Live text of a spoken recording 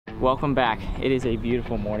Welcome back. It is a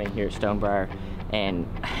beautiful morning here at Stonebriar, and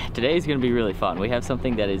today is going to be really fun. We have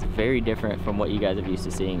something that is very different from what you guys are used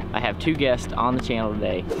to seeing. I have two guests on the channel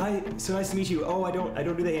today. Hi, so nice to meet you. Oh, I don't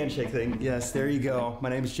do the handshake thing. Yes, there you go. My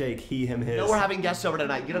name's Jake. He, him, his. No, we're having guests over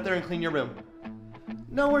tonight. Get up there and clean your room.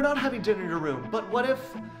 No, we're not having dinner in your room. But what if,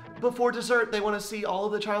 before dessert, they want to see all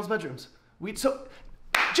of the child's bedrooms?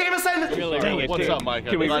 Jameson! What's up, Mike?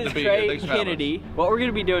 This is Trey Kennedy. What we're going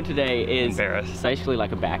to be doing today is basically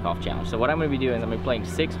like a back-off challenge. So what I'm going to be doing is I'm going to be playing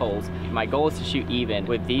 6 holes. My goal is to shoot even,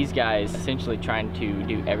 with these guys essentially trying to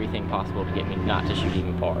do everything possible to get me not to shoot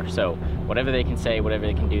even par. So whatever they can say, whatever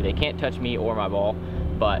they can do, they can't touch me or my ball,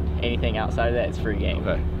 but anything outside of that is free game.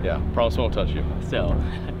 Okay, yeah, promise won't touch you. So,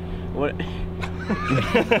 what?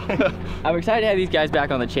 I'm excited to have these guys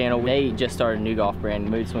back on the channel. They just started a new golf brand,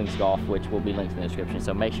 Mood Swings Golf, which will be linked in the description,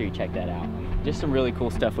 so make sure you check that out. Just some really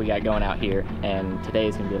cool stuff we got going out here, and today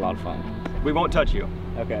is going to be a lot of fun. We won't touch you.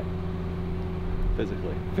 Okay.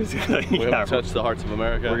 Physically. We haven't touched the hearts of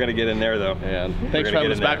America. We're gonna get in there though. And thanks for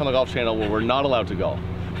having us back on the golf channel where we're not allowed to golf.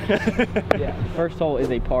 Yeah, the first hole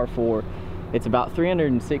is a par 4. It's about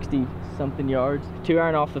 360 something yards.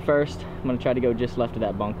 2-iron off the first. I'm going to try to go just left of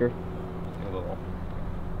that bunker.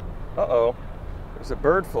 Uh-oh. There's a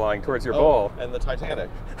bird flying towards your ball. And the Titanic.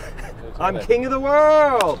 I'm king of the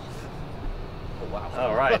world! Oh, wow.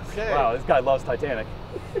 All right. Okay. Wow, this guy loves Titanic.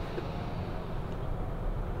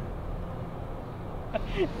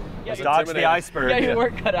 Dodge the iceberg. Yeah, your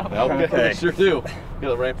work cut out. Okay. Sure do.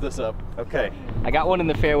 Gotta ramp this up. Okay. I got one in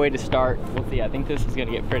the fairway to start. We'll see. I think this is going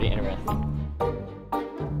to get pretty interesting.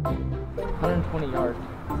 120 yards.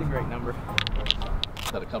 It's a great number.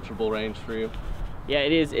 Is that a comfortable range for you? Yeah,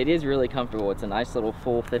 it is. It is really comfortable. It's a nice little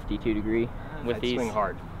full 52 degree with I'd these. swing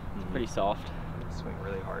hard. It's pretty soft. Swing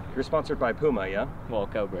really hard. You're sponsored by Puma, yeah? Well,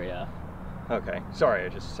 Cobra, yeah. Okay. Sorry, I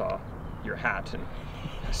just saw your hat and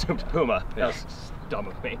assumed Puma. That was dumb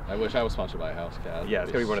of me. I wish I was sponsored by a house cat. Yeah,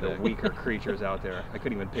 it's gonna be one of the weaker creatures out there. I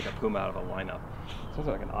couldn't even pick a Puma out of a lineup. Sounds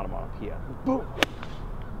like an onomatopoeia. Boom!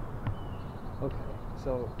 Okay,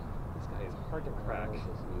 so this guy is hard to crack.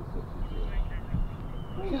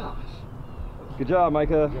 Gosh. Good job,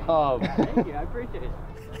 Micah. Thank you, I appreciate it.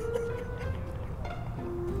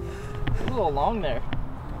 A little long there.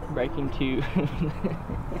 Breaking 2.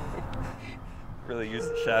 Really use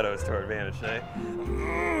the shadows to our advantage, eh?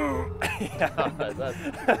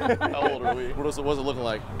 How old are we? What is it looking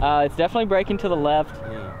like? It's definitely breaking to the left.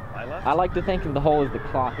 My left? I like to think of the hole as the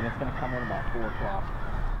clock, and it's going to come in about 4 o'clock.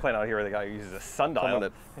 Playing out here with a guy who uses a sundial. Coming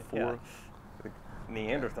at 4. Yeah.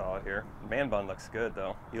 Neanderthal out here. Man bun looks good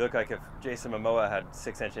though. You look like if Jason Momoa had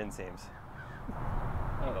 6-inch inseams.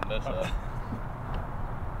 I'm gonna miss that.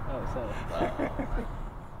 Oh, so.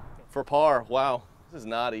 For par, wow. This is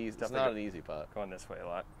not easy. It's Definitely not an easy putt. Going this way a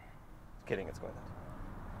lot. Kidding, it's going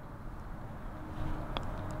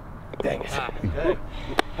that. Dang it. Okay.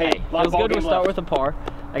 Hey, feels good to start with a par.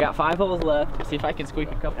 I got 5 holes left. See if I can squeak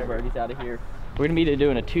a couple birdies out of here. We're gonna be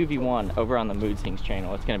doing a 2v1 over on the Mood Swings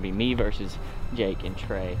channel. It's gonna be me versus Jake and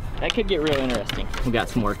Trey. That could get real interesting. We got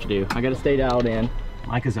some work to do. I gotta stay dialed in.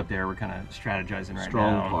 Micah's up there. We're kind of strategizing right now.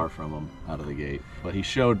 Strong par from him out of the gate, but he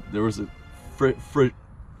showed there was a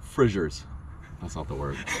fissures. That's not the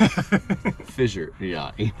word. Fissure,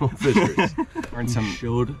 yeah, anal fissures. Learned some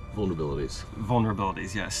showed vulnerabilities.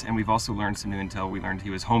 Vulnerabilities, yes. And we've also learned some new intel. We learned he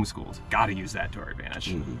was homeschooled. Got to use that to our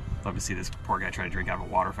advantage. Love to see this poor guy try to drink out of a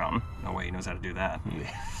water fountain. No way he knows how to do that.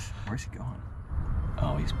 Where's he going?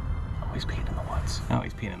 Oh, he's peeing in the woods. Oh,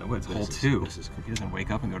 he's peeing in the woods. Hole 2. He doesn't wake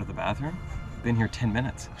up and go to the bathroom. Been here 10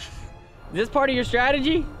 minutes. Is this part of your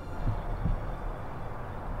strategy?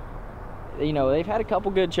 You know, they've had a couple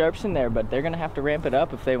good chirps in there, but they're gonna have to ramp it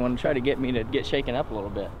up if they want to try to get me to get shaken up a little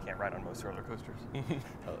bit. Can't ride on most roller coasters. Oh,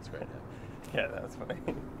 that's great. Yeah, that's funny.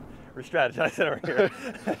 We're strategizing over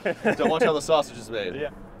here. Don't watch how the sausage is made. Yeah.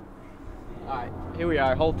 All right, here we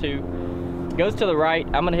are, hole 2. Goes to the right.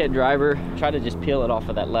 I'm gonna hit driver. Try to just peel it off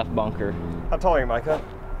of that left bunker. How tall are you, Micah?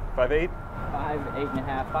 5'8"?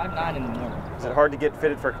 5'8.5", 5'9" in the morning. Is it hard to get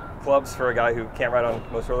fitted for clubs for a guy who can't ride on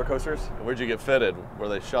most roller coasters? Where'd you get fitted? Where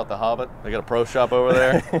they shot the Hobbit? They got a pro shop over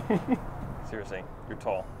there? Seriously, you're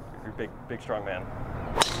tall. You're a big, strong man.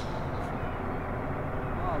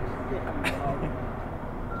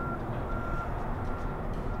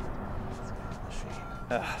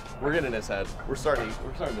 We're getting in his head. We're starting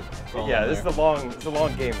to. Yeah, this is the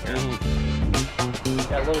long game here.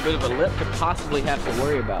 Got a little bit of a lip to possibly have to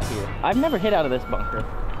worry about here. I've never hit out of this bunker.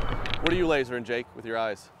 What are you lasering, Jake, with your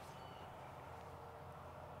eyes?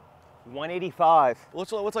 185.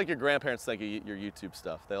 What's like your grandparents think of your YouTube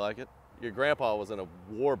stuff? They like it? Your grandpa was in a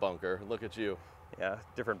war bunker. Look at you. Yeah,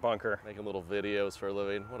 different bunker. Making little videos for a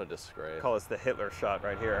living. What a disgrace. Call this the Hitler shot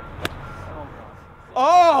right here.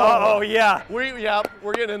 Oh! Oh yeah.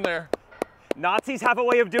 We're getting in there. Nazis have a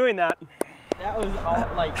way of doing that. That was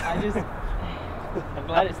all, like, I'm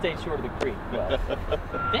glad it stayed short of the creek, but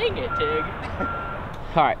dang it, Tig.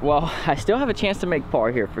 All right, well, I still have a chance to make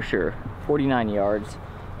par here for sure. 49 yards.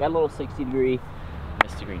 Got a little 60 degree.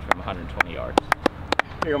 Missed the green from 120 yards.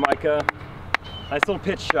 Here you go, Micah. Nice little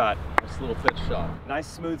pitch shot. Nice little pitch shot. Nice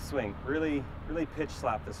smooth swing. Really pitch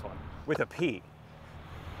slap this one. With a P.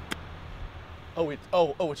 Oh,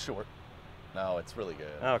 it's short. No, it's really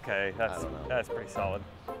good. Okay, that's pretty solid.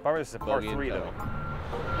 Bummer, this is a par Bogey 3 though. incoming.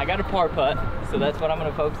 I got a par putt, so that's what I'm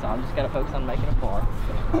gonna focus on. Just gotta focus on making a par.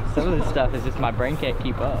 Some of this stuff is just my brain can't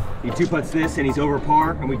keep up. He 2-putts this and he's over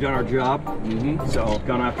par, and we've done our job. So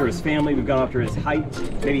gone after his family, we've gone after his height,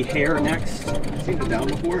 maybe hair next. Seen it down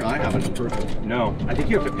before? I haven't in person. No, I think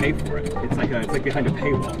you have to pay for it. It's like behind a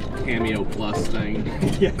paywall. Cameo Plus thing.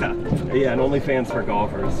 Yeah, an OnlyFans for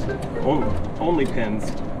golfers. Only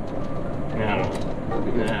pins.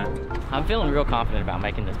 Nah. I'm feeling real confident about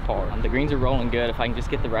making this par. The greens are rolling good. If I can just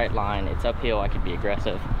get the right line, it's uphill, I could be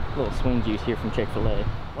aggressive. A little swing juice here from Chick-fil-A.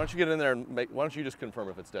 Why don't you get in there and why don't you just confirm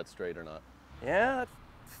if it's dead straight or not? Yeah, it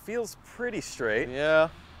feels pretty straight. Yeah.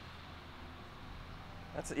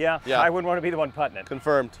 Yeah, I wouldn't want to be the one putting it.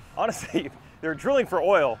 Confirmed. Honestly, they're drilling for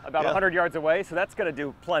oil about 100 yards away, so that's gonna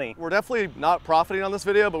do plenty. We're definitely not profiting on this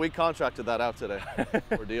video, but we contracted that out today.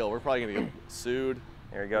 Ordeal. We're probably gonna get sued.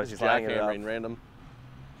 There he goes, he's lining it up. Jackhammering random.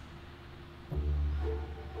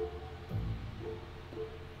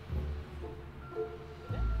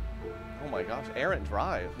 Oh my gosh, errant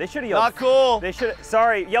drive. They should have yelled. Not cool. They should.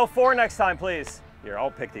 Sorry, yell 4 next time, please. Here,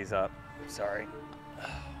 I'll pick these up. Sorry.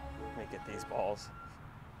 Let me get these balls.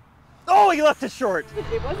 Oh, he left it short.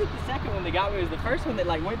 It wasn't the second one that got me. It was the first one that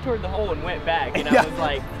like went toward the hole and went back, and I was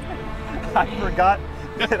like, I forgot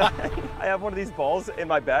that I have one of these balls in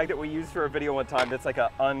my bag that we used for a video one time. That's like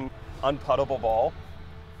a unputtable ball.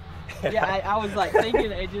 yeah, I was like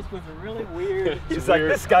thinking it just was a really weird. It's like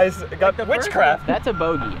this guy's got the witchcraft. That's a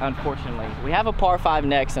bogey, unfortunately. We have a par 5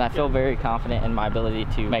 next, and I feel very confident in my ability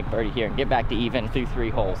to make birdie here and get back to even through 3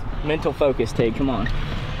 holes. Mental focus, Tig, come on.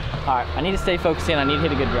 All right, I need to stay focused in. I need to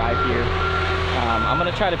hit a good drive here. I'm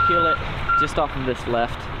gonna try to peel it just off of this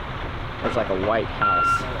left. There's like a white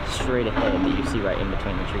house straight ahead that you see right in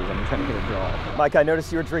between the trees. I'm trying to get a draw. Mike, I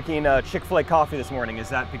noticed you were drinking Chick-fil-A coffee this morning. Is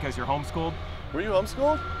that because you're homeschooled? Were you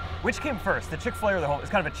homeschooled? Which came first, the Chick-fil-A or the home?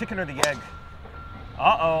 It's kind of a chicken or the egg.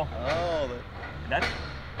 Uh-oh. Oh.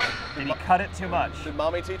 Did he cut it too much? Did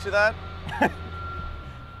mommy teach you that?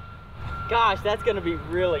 Gosh, that's gonna be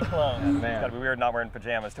really close. Man. It's gotta be weird not wearing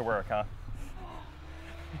pajamas to work, huh?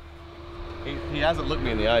 He hasn't looked me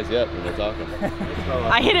in the eyes yet when we're talking.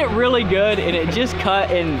 I hit it really good, and it just cut,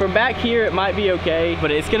 and from back here it might be okay, but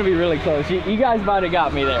it's gonna be really close. You guys might have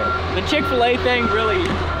got me there. The Chick-fil-A thing really,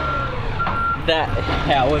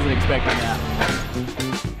 I wasn't expecting that.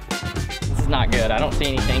 This is not good. I don't see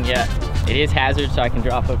anything yet. It is hazard, so I can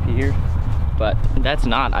drop up here, but that's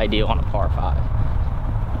not ideal on a par 5.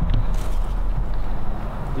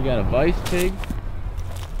 You got a vice, Tig?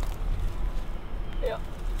 Yeah,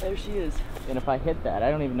 there she is. And if I hit that, I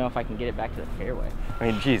don't even know if I can get it back to the fairway. I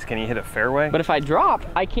mean, geez, can you hit a fairway? But if I drop,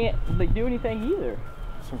 I can't do anything either.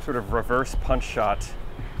 Some sort of reverse punch shot,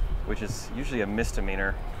 which is usually a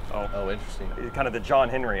misdemeanor. Oh, interesting. Kind of the John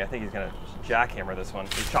Henry. I think he's gonna jackhammer this one.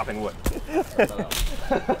 He's chopping wood.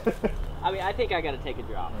 I mean, I think I gotta take a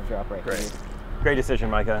drop. Drop right Great. here. Great decision,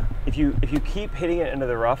 Micah. If you keep hitting it into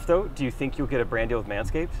the rough, though, do you think you'll get a brand deal with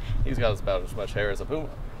Manscaped? He's got about as much hair as a puma.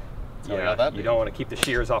 You don't want to keep the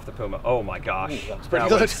shears off the Puma. Oh my gosh. Ooh, that's pretty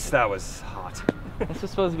good. That was hot. This was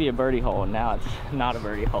supposed to be a birdie hole, and now it's not a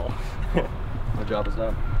birdie hole. My job is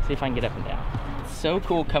done. See if I can get up and down. It's so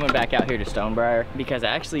cool coming back out here to Stonebriar because I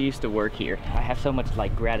actually used to work here. I have so much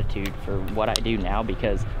like gratitude for what I do now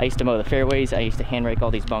because I used to mow the fairways, I used to hand rake all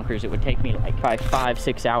these bunkers. It would take me like probably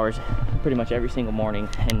 5-6 hours pretty much every single morning,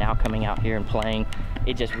 and now coming out here and playing,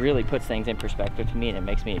 it just really puts things in perspective to me, and it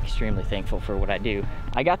makes me extremely thankful for what I do.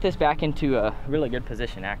 I got this back into a really good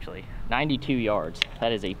position actually. 92 yards.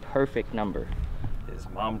 That is a perfect number. His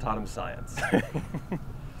mom taught him science.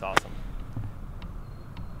 It's awesome.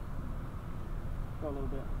 Go a little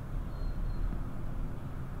bit.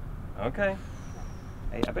 Okay.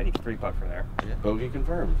 Hey, I bet you can 3-putt from there. Yeah. Bogey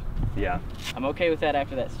confirmed. Yeah. I'm okay with that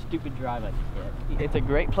after that stupid drive I just hit. It's a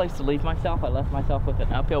great place to leave myself. I left myself with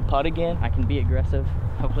an uphill putt again. I can be aggressive.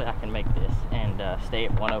 Hopefully I can make this and stay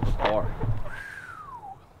at 1 over par.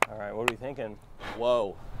 All right, what are we thinking?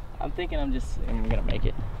 Whoa. I'm thinking I'm gonna make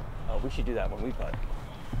it. Oh, we should do that when we putt.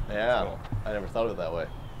 Yeah, Cool. I never thought of it that way.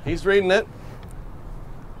 He's reading it.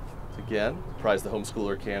 Again, prize the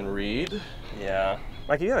homeschooler can read. Yeah.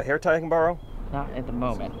 Mike, you have a hair tie I can borrow? Not at the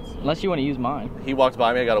moment, unless you want to use mine. He walked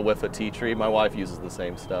by me, I got a whiff of tea tree. My wife uses the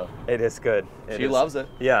same stuff. It is good. She loves it.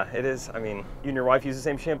 Yeah, it is. I mean, you and your wife use the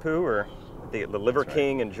same shampoo, or the Liver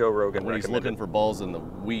King and Joe Rogan When he's recommended? looking for balls in the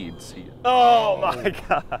weeds, he... Oh my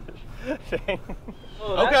gosh.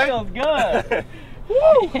 Oh, Okay. Feels good.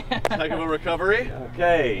 Heck of a recovery.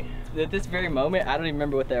 Okay. At this very moment, I don't even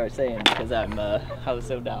remember what they were saying because I was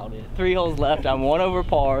so dialed in. 3 holes left. I'm 1 over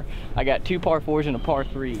par. I got 2 par 4s and a par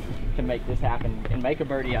 3 to make this happen and make a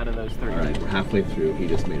birdie out of those 3. All right, we're halfway through. He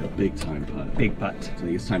just made a big time putt. Big putt. So I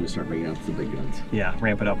think it's time to start bringing out the big guns. Yeah,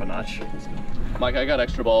 ramp it up a notch. Let's go. Mike, I got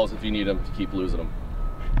extra balls if you need them to keep losing them.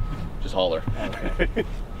 Just holler. Okay.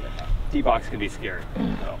 T-box can be scary.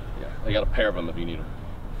 Oh. Yeah, I got a pair of them if you need them.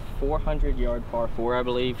 400-yard par 4, I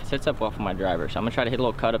believe. Sets up well for my driver, so I'm gonna try to hit a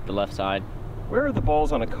little cut up the left side. Where are the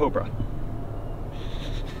balls on a cobra?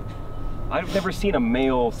 I've never seen a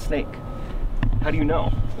male snake. How do you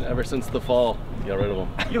know? Ever since the fall, you got rid of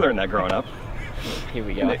them. You learned that growing up. Here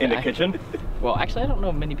we go. In the kitchen? Well, actually, I don't know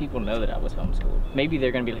if many people know that I was homeschooled. Maybe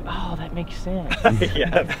they're gonna be like, oh, that makes sense.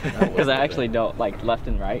 Yeah. Because I actually don't, like, left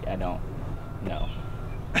and right, I don't know.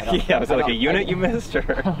 Yeah, was it like a unit you missed, or?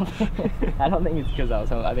 I don't think it's because I was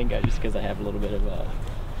home. I think just because I have a little bit of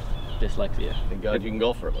dyslexia. Thank God you can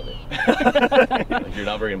go for a living. Like, you're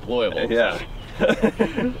not very employable. Yeah.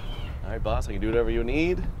 All right, boss, I can do whatever you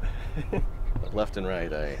need. But left and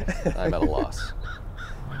right, I'm at a loss.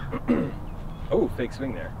 Oh, fake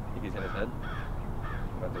swing there. Think he's in his head?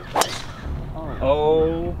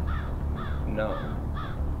 Oh, no.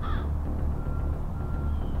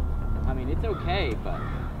 I mean, it's okay, but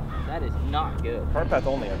that is not good. Hard path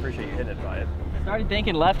only. I appreciate you hitting it by it. Started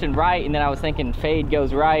thinking left and right, and then I was thinking fade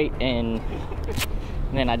goes right, and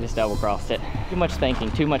then I just double crossed it. Too much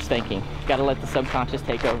thinking, too much thinking. Gotta let the subconscious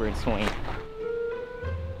take over and swing.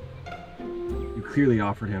 You clearly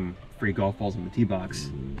offered him free golf balls in the tee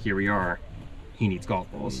box. Here we are. He needs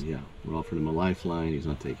golf balls. Yeah, we're offering him a lifeline. He's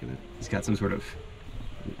not taking it. He's got some sort of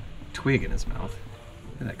twig in his mouth.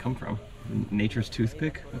 Where did that come from? Nature's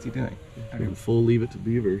toothpick? What's he doing? Full Leave It to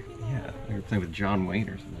Beaver. Yeah, we were playing with John Wayne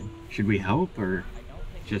or something. Should we help or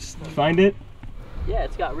just find it? Yeah,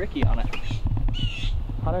 it's got Ricky on it.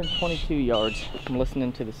 122 yards. I'm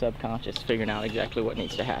listening to the subconscious, figuring out exactly what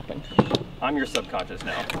needs to happen. I'm your subconscious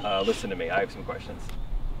now. Listen to me. I have some questions.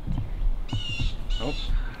 Oh,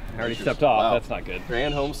 I already stepped off. Wow. That's not good.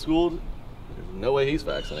 Grand homeschooled. There's no way he's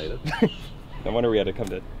vaccinated. No wonder we had to come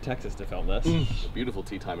to Texas to film this. It's a beautiful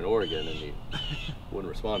tea time in Oregon, and he wouldn't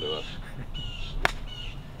respond to us.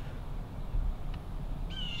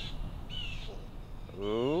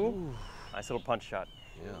 Ooh, nice little punch shot.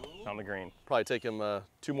 Yeah. On the green. Probably take him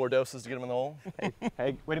 2 more doses to get him in the hole.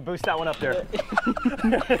 Hey, way to boost that one up there.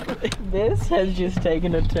 This has just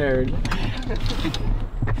taken a turn.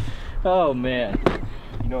 Oh man.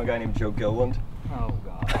 You know a guy named Joe Gilland? Oh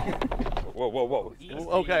god. Whoa, whoa, whoa.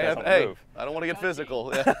 Okay, That's on the hey, move. I don't want to get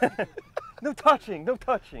physical. Yeah. No touching, no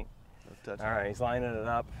touching. Touch. All right, he's lining it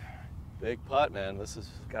up. Big putt, man. This is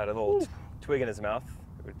Got a little twig in his mouth.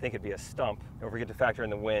 I would think it'd be a stump. Don't forget to factor in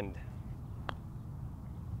the wind.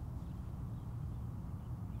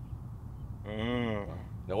 Mm.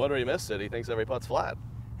 no wonder he missed it. He thinks every putt's flat.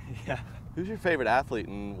 Yeah. Who's your favorite athlete,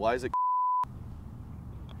 and why is it?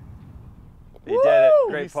 He did it.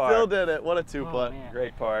 Woo! Great He par. still did it. What a 2 putt. man.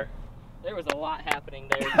 Great par. There was a lot happening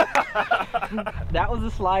there. That was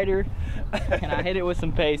a slider, and I hit it with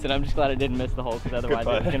some pace, and I'm just glad I didn't miss the hole, because otherwise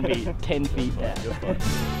it was going to be 10 feet down.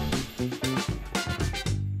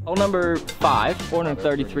 Hole number 5,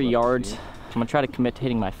 433 yards. I'm going to try to commit to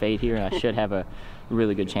hitting my fade here, and I should have a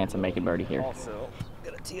really good chance of making birdie here. Also,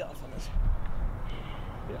 gonna tee off on this.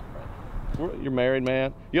 Yeah, right. You're married,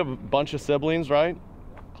 man. You have a bunch of siblings, right?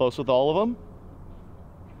 Close with all of them?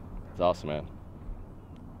 It's awesome, man.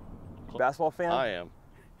 Basketball fan? I am.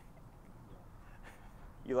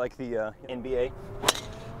 You like the NBA?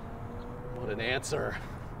 What an answer.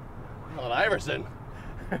 Allen Iverson.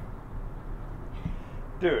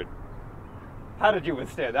 Dude, how did you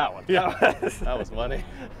withstand that one? Yeah, that was money.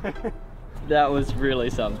 That was really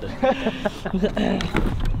something.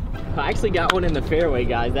 I actually got one in the fairway,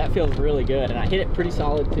 guys. That feels really good, and I hit it pretty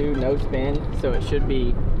solid too, no spin, so it should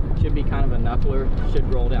be kind of a knuckler.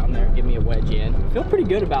 Should roll down there and give me a wedge in. I feel pretty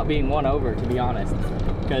good about being 1 over, to be honest,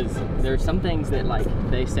 because there's some things that like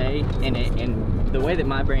they say, and the way that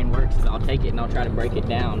my brain works is I'll take it and I'll try to break it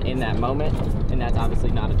down in that moment, and that's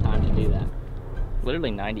obviously not a time to do that.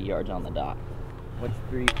 Literally 90 yards on the dot. What's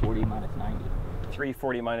 340 minus 90?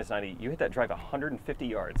 340 minus 90. You hit that drive 150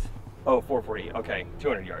 yards. Oh, 440. Okay,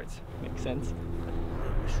 200 yards. Makes sense.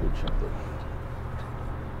 I should check the wind.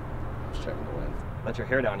 Just checking the wind. Let your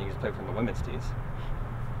hair down. You can play from the women's tees.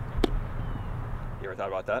 You ever thought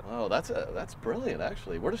about that? Oh, that's brilliant,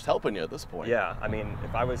 actually. We're just helping you at this point. Yeah, I mean,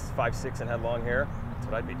 if I was 5'6" and had long hair, that's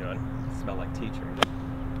what I'd be doing. Smell like teacher. Did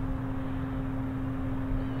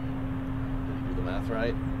you do the math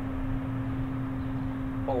right?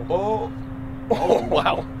 Oh,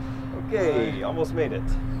 wow. Okay, almost made it.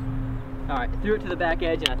 All right, threw it to the back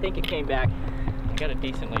edge, and I think it came back. I got a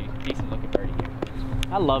decent looking birdie here.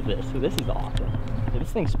 I love this. This is awesome.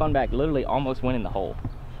 This thing spun back, literally almost went in the hole.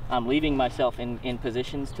 I'm leaving myself in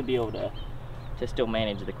positions to be able to still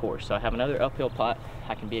manage the course. So I have another uphill putt.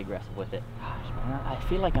 I can be aggressive with it. Gosh, man, I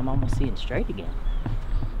feel like I'm almost seeing straight again.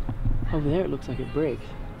 Over there, it looks like it breaks.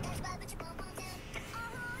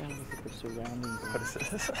 Gotta look at the surroundings. What is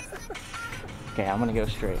this? Okay, I'm gonna go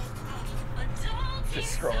straight.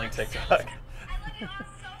 Just scrolling TikTok.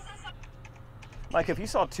 Mike, if you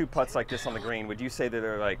saw two putts like this on the green, would you say that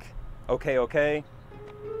they're like, okay, or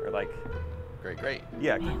like... Great.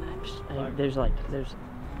 Yeah. Man, there's...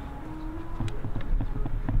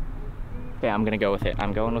 Okay, I'm gonna go with it.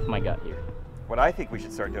 I'm going with my gut here. What I think we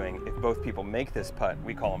should start doing, if both people make this putt,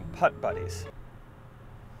 we call them putt buddies.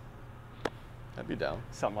 I'd be down.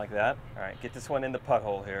 Something like that. All right, get this one in the putt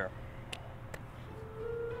hole here.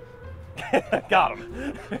 Got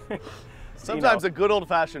him. Sometimes a good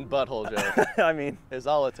old-fashioned butthole joke I mean, is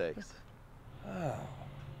all it takes. oh.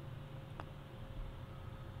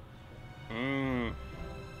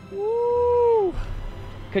 Woo!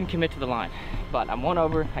 Couldn't commit to the line, but I'm one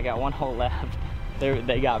over. I got one hole left.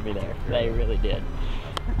 They got me there. They really did.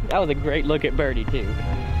 That was a great look at birdie too.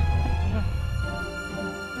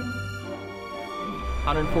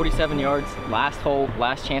 147 yards, last hole,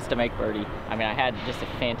 last chance to make birdie. I mean, I had just a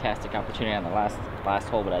fantastic opportunity on the last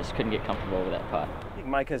hole, but I just couldn't get comfortable over that putt. I think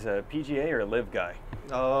Mike is a PGA or a live guy.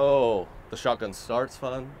 Oh, the shotgun start's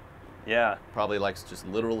fun. Yeah, Probably likes just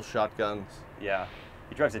literal shotguns. yeah.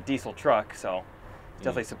 He drives a diesel truck, so he's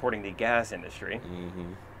definitely supporting the gas industry.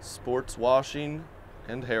 Sports washing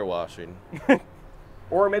and hair washing.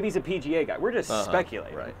 Or maybe he's a PGA guy. We're just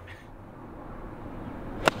speculating. Right.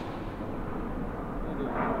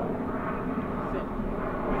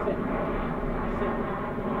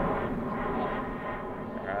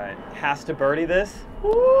 All right, has to birdie this.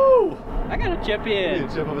 Woo! I got a chip in.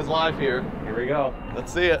 Chip of his life here. Here we go.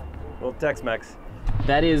 Let's see it. Little Tex-Mex.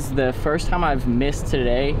 That is the first time I've missed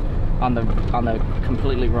today on the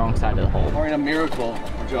completely wrong side of the hole. Barring a miracle,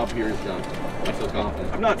 our job here is done. I feel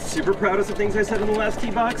confident. I'm not super proud of some things I said in the last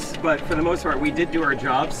tee box, but for the most part, we did do our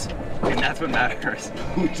jobs, and that's what matters.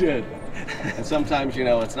 We did. And sometimes, you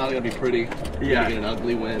know, it's not going to be pretty. You're Yeah. going to get an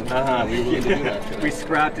ugly win. Uh-huh. And we were willing to do that today. We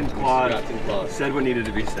scrapped and clawed. Scrapped and clawed. Said what needed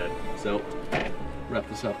to be said. So, wrap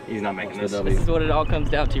this up. He's not making What's this. the This W? is what it all comes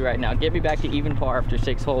down to right now. Get me back to even par after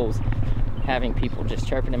 6 holes, having people just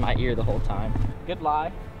chirping in my ear the whole time. Good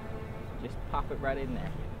lie. Just pop it right in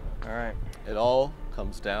there. All right. It all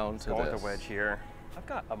comes down to Going this. with the wedge here. I've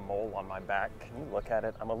got a mole on my back. Can you look at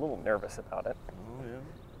it? I'm a little nervous about it. Oh, yeah.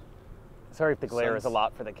 Sorry if the glare is a Sun's-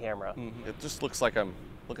 lot for the camera. It just looks like I'm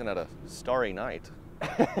looking at a starry night.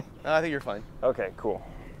 No, I think you're fine. Okay, cool.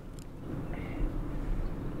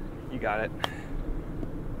 You got it.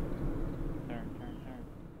 Turn.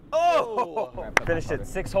 Oh! Finished it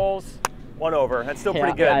 6 holes, 1 over. That's still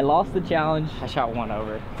pretty good. I lost the challenge. I shot 1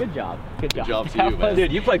 over. Good job. Good job. job to That you, man. was-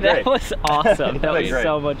 Dude, you played great. That was awesome. That played was great.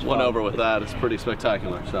 so much fun. 1 over with that is pretty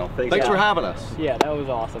spectacular. So Thanks. thanks for Yeah. having us. Yeah, that was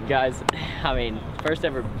awesome. Guys, I mean, first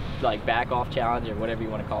ever like back off challenge or whatever you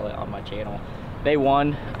want to call it on my channel. They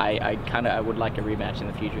won. I would like a rematch in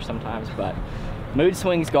the future sometimes, but Mood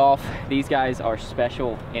Swings Golf, these guys are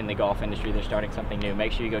special in the golf industry. They're starting something new.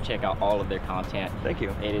 Make sure you go check out all of their content. Thank you.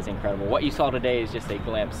 It is incredible. What you saw today is just a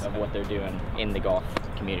glimpse of what they're doing in the golf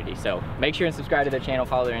community. So make sure and subscribe to their channel,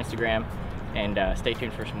 follow their Instagram, and stay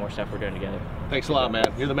tuned for some more stuff we're doing together. Thanks a lot,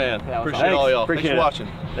 man. You're the man. That was Appreciate awesome. all y'all. Appreciate Thanks for it.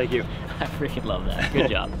 watching. Thank you. I freaking love that. Good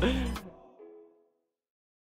job.